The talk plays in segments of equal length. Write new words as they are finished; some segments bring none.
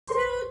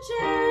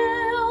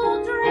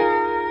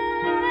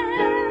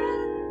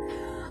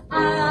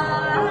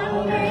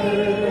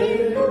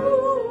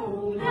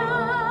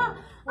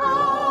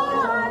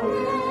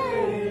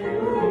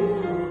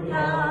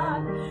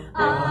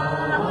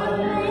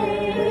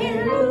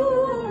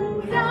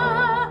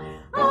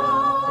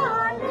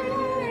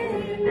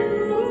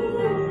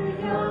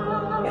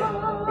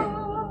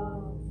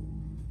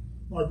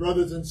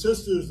Brothers and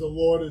sisters, the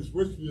Lord is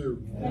with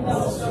you. And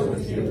also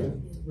with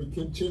you. We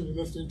continue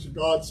listening to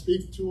God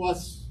speak to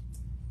us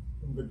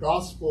from the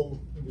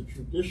Gospel and the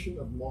tradition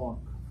of Mark.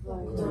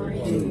 Glory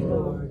to you,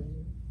 Lord.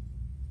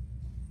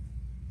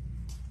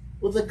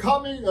 With the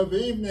coming of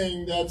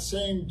evening that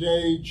same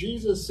day,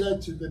 Jesus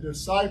said to the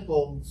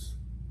disciples,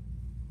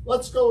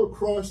 "Let's go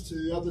across to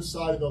the other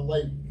side of the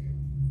lake."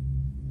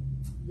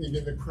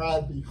 Leaving the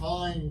crowd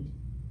behind,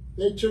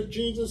 they took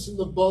Jesus in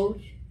the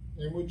boat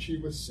in which he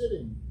was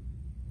sitting,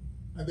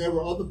 and there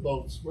were other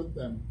boats with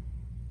them.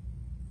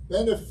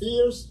 Then a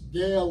fierce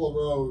gale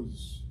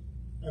arose,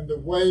 and the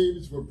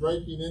waves were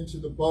breaking into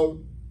the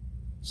boat,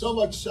 so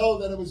much so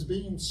that it was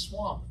being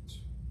swamped.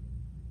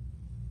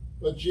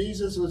 But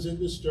Jesus was in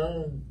the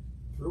stern,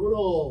 through it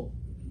all,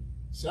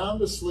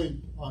 sound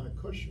asleep on a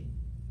cushion.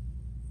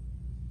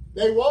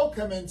 They woke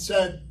him and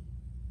said,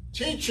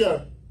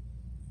 "Teacher,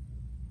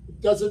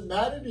 does it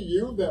matter to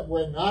you that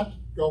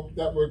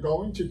we're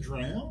going to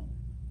drown?"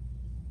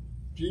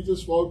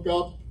 Jesus woke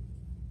up,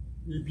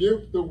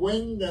 rebuked the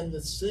wind and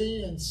the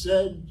sea, and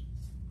said,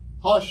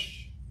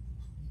 "Hush,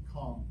 be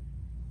calm."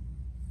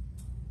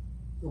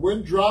 The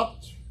wind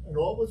dropped, and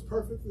all was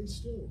perfectly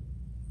still.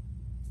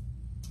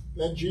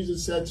 Then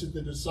Jesus said to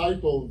the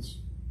disciples,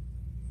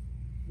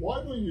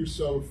 "Why were you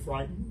so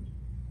frightened?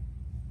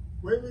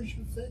 Where is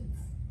your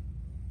faith?"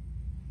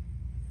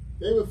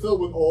 They were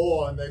filled with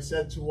awe, and they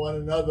said to one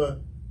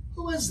another,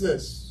 "Who is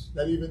this,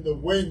 that even the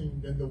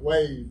wind and the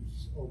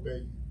waves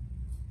obey him?"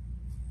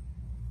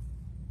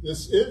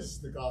 This is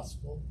the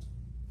gospel,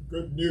 the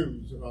good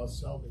news of our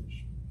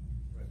salvation.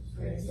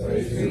 Praise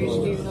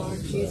you, Lord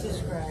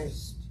Jesus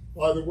Christ.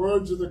 By the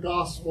words of the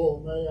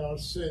gospel, may our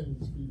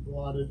sins be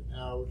blotted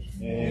out.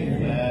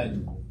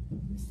 Amen.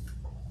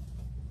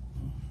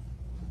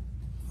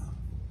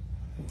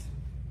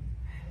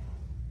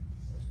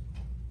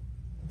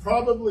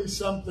 Probably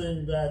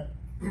something that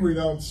we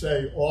don't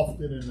say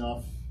often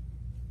enough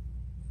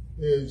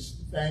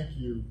is thank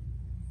you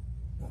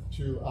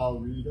to our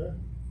reader,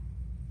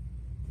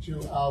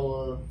 to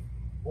our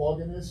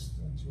organist,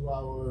 and to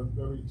our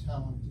very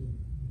talented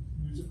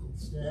musical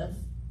staff,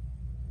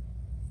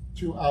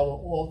 to our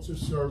altar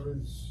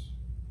servers,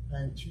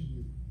 and to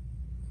you.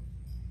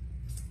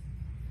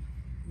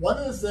 One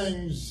of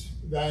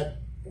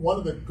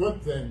the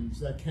good things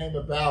that came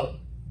about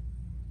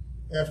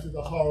after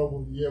the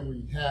horrible year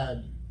we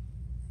had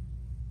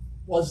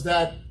was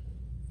that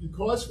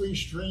because we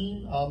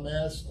stream our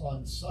Mass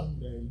on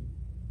Sunday,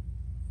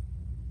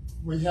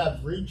 we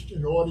have reached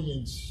an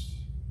audience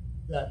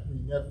that we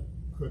never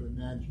could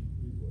imagine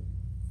we would.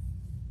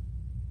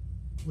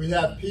 We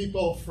have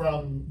people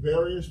from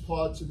various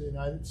parts of the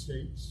United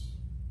States.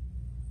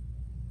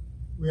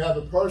 We have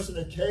a person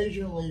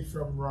occasionally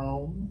from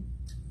Rome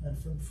and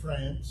from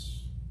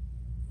France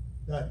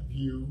that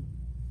view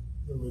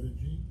the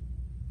liturgy,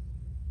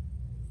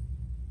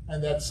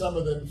 and that some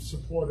of them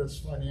support us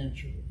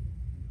financially.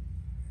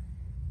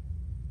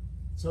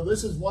 So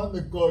this is one of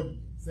the good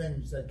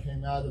things that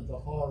came out of the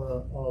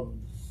horror of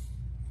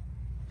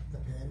the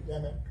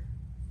pandemic.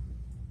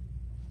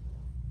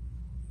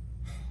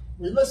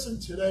 We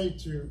listened today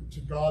to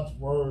God's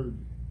Word,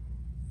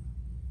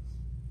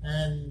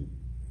 and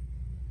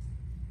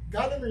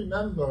got to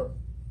remember,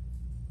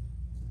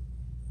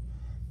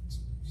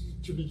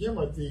 to begin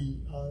with, the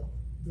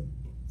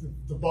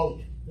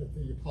boat that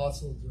the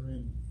apostles are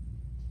in.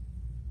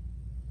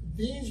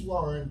 These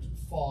weren't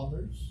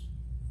farmers.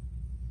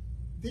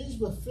 These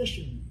were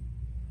fishermen.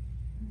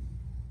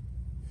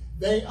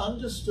 They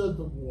understood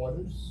the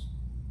waters.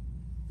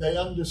 They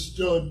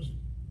understood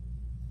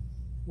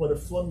what a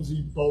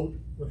flimsy boat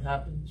would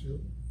happen to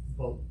a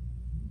boat.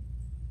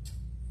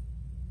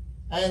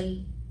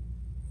 And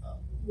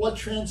what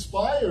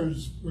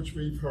transpires, which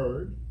we've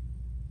heard,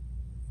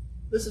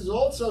 this is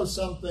also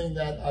something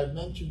that I've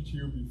mentioned to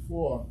you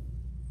before.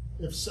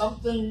 If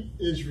something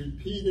is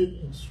repeated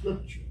in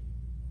Scripture,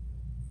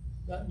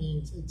 that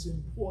means it's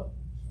important.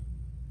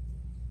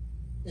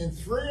 In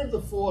 3 of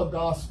the 4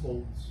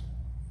 Gospels,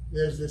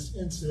 there's this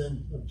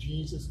incident of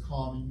Jesus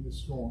calming the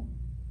storm.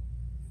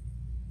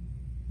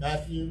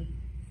 Matthew,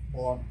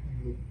 Mark,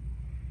 and Luke.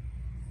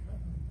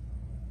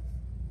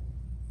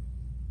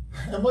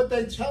 And what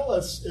they tell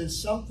us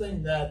is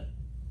something that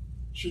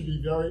should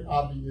be very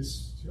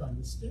obvious to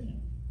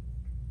understand.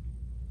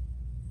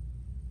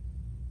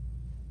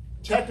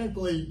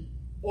 Technically,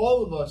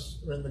 all of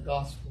us are in the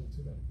gospel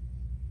today.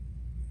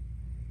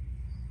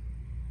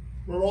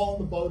 We're all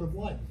in the boat of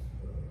life.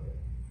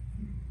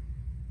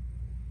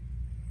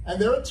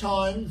 And there are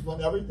times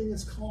when everything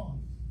is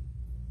calm,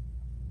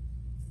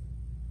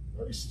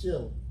 very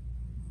still,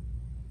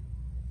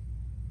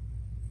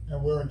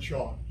 and we're in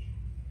charge.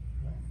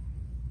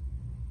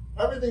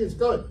 Everything is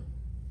good.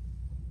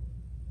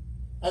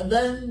 And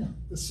then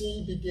the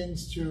sea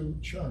begins to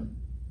churn.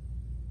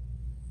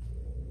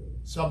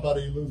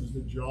 Somebody loses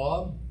a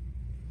job,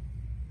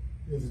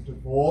 there's a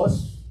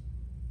divorce,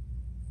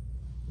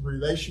 the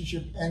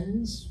relationship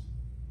ends,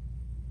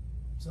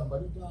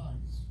 somebody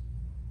dies.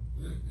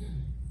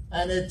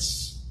 And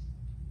it's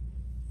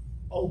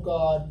 "Oh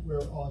God,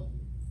 where are you?"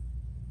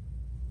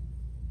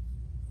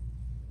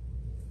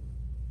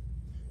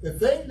 The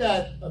thing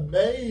that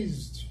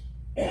amazed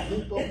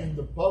people in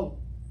the boat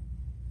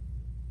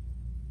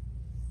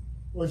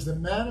was the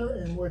manner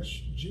in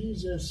which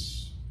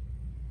Jesus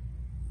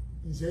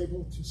is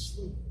able to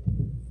sleep.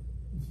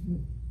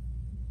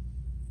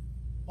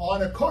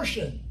 On a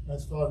cushion,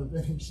 as Father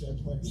Benny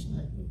said last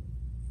night.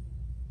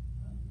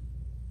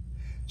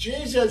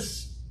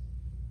 Jesus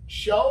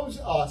shows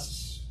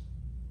us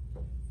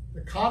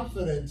the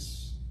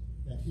confidence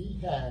that he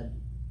had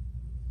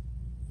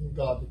in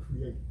God the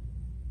Creator.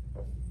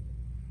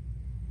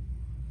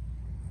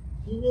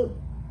 He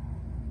knew.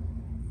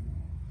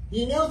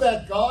 He knew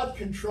that God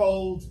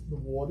controlled the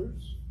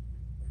waters,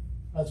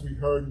 as we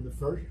heard in the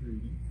first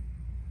reading.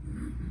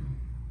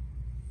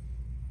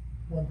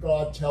 When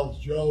God tells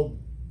Job,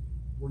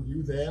 "Were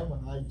you there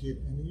when I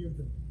did any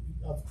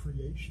of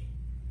creation?"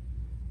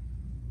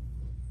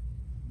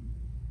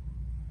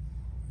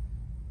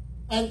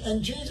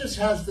 And Jesus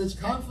has this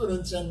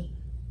confidence, and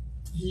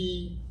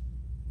he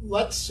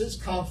lets his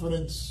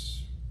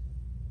confidence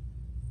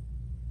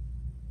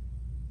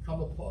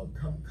come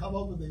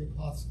over the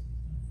apostle.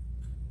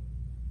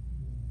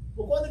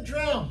 "We're going to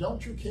drown,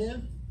 don't you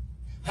care?"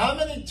 How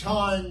many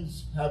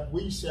times have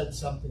we said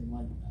something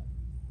like that?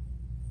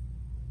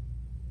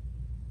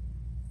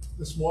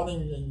 This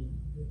morning,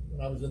 when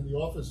I was in the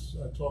office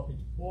talking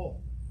to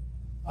Paul,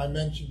 I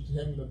mentioned to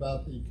him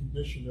about the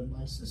condition of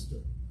my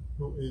sister,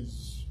 who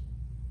is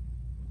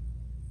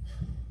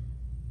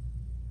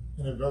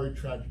in a very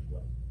tragic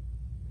way.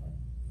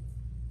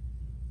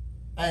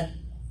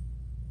 And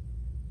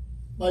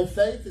my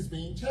faith is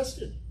being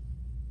tested.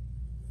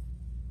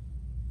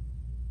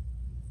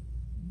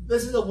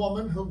 This is a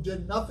woman who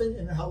did nothing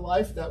in her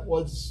life that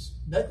was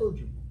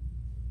negligible.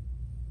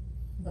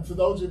 And for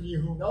those of you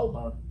who know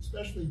her,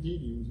 especially Dee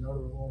Dee, who's known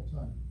her a long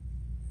time,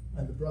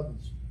 and the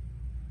brothers,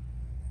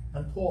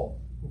 and Paul,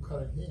 who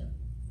cut her hair.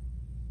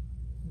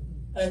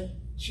 And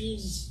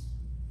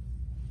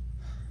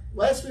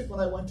last week when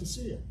I went to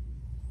see her,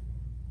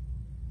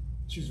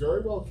 she's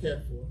very well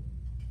cared for.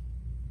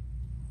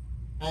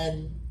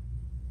 And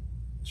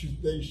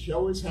she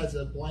always has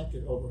a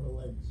blanket over her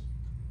legs.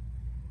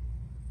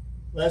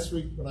 Last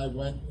week when I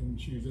went and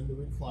she was in the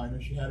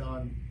recliner, she had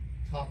on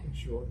top and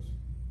shorts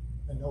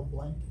and no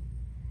blanket.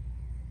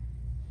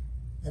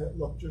 And it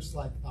looked just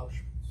like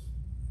Auschwitz,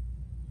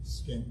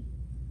 skin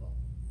and bone.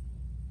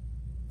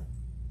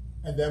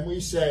 And then I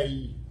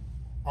say,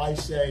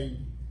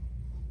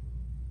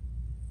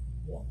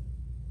 what?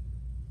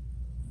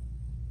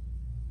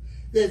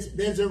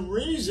 There's a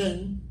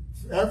reason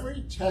for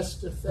every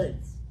test of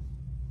faith.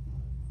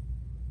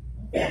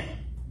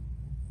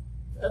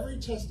 Every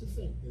test of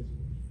faith, there's a reason.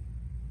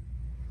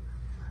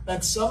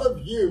 And some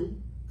of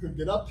you could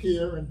get up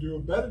here and do a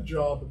better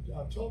job of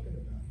talking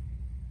about it.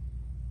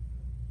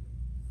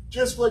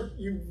 Just what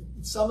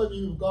some of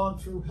you have gone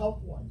through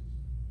health-wise.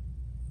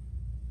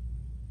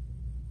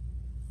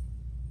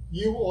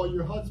 You or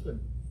your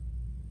husband,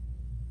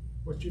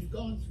 what you've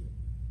gone through.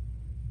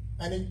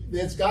 And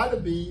there's got to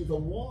be the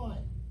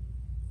why.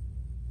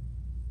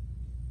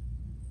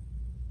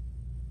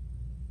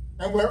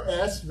 And we're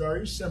asked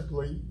very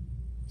simply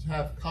to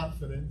have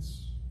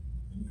confidence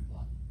in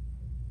God.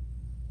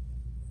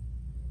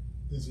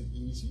 Is it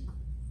easy?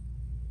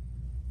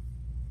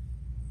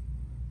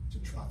 To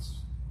trust.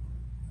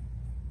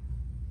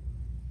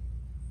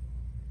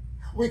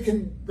 We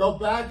can go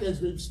back,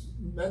 as we've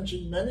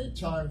mentioned many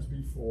times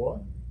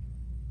before,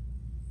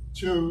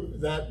 to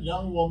that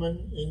young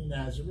woman in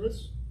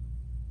Nazareth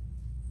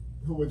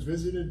who was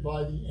visited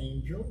by the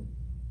angel.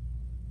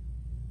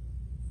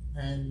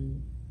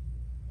 And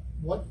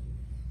what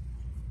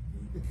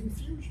the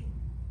confusion.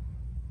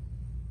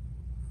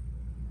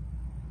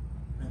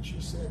 And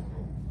she said,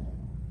 "Oh."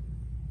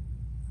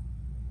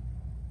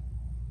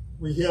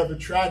 We hear of a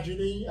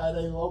tragedy at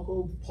a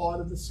local part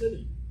of the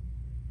city.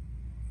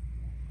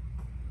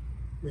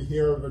 We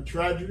hear of a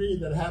tragedy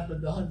that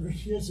happened 100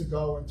 years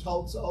ago in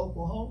Tulsa,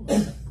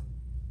 Oklahoma.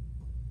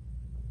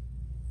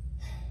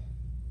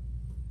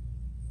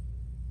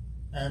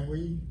 And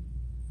we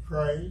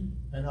pray,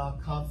 and our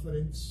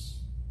confidence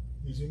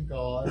is in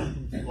God,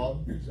 whose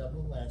love is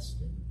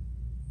everlasting,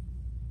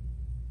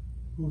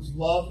 whose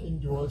love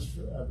endures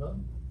forever.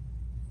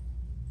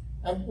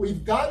 And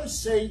we've got to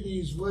say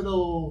these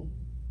little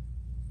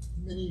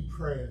mini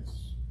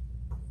prayers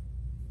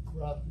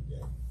throughout the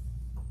day.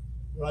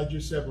 What I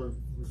just said were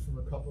from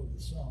a couple of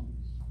the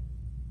Psalms.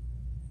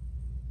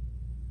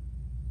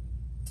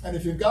 And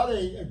if you've got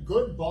a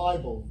good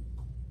Bible,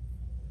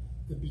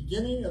 the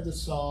beginning of the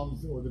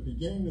Psalms or the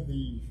beginning of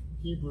the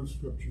Hebrew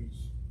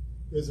Scriptures,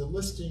 there's a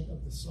listing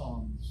of the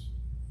Psalms.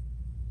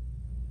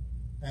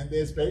 And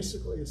there's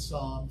basically a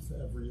psalm for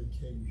every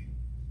occasion.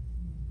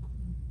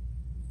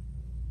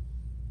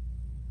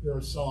 There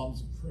are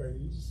psalms of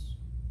praise.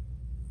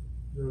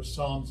 There are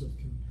psalms of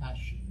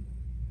compassion.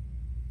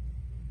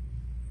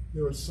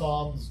 There are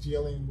psalms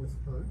dealing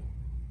with hurt.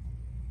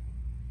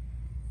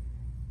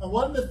 And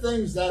one of the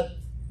things that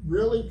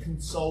really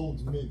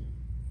consoled me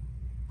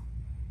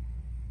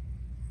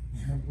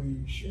and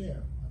we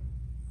share.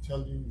 I'll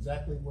tell you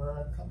exactly where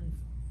I'm coming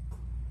from.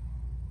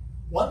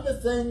 One of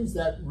the things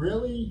that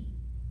really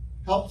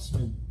helps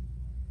me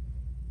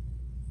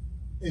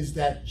is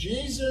that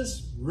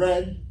Jesus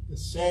read the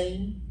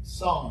same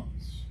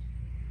Psalms.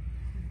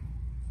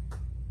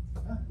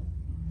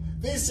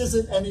 This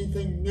isn't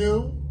anything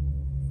new.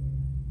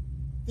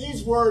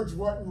 These words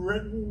weren't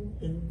written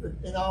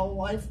in our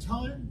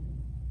lifetime.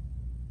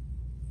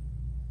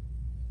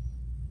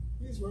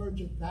 These words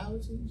are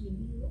thousands of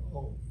years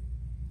old.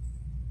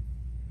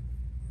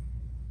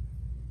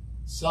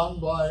 Sung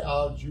by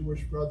our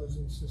Jewish brothers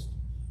and sisters.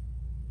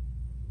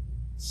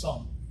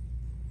 Sung.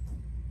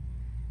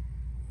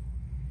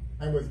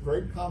 And with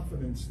great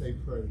confidence they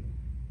prayed.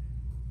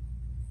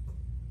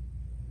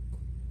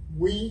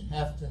 We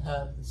have to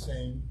have the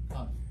same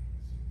confidence.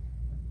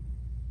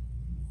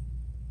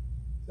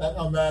 That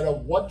no matter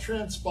what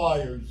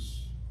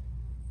transpires,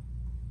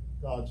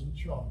 God's in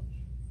charge.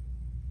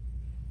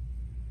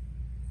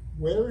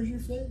 Where is your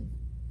faith?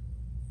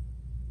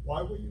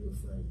 Why were you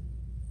afraid?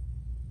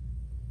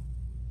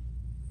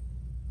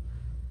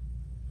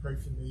 Pray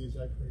for me as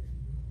I pray for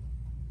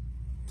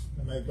you.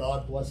 And may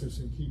God bless us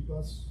and keep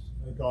us.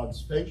 May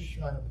God's face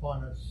shine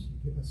upon us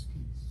and give us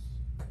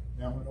peace,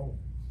 now and always.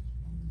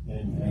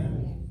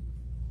 Amen.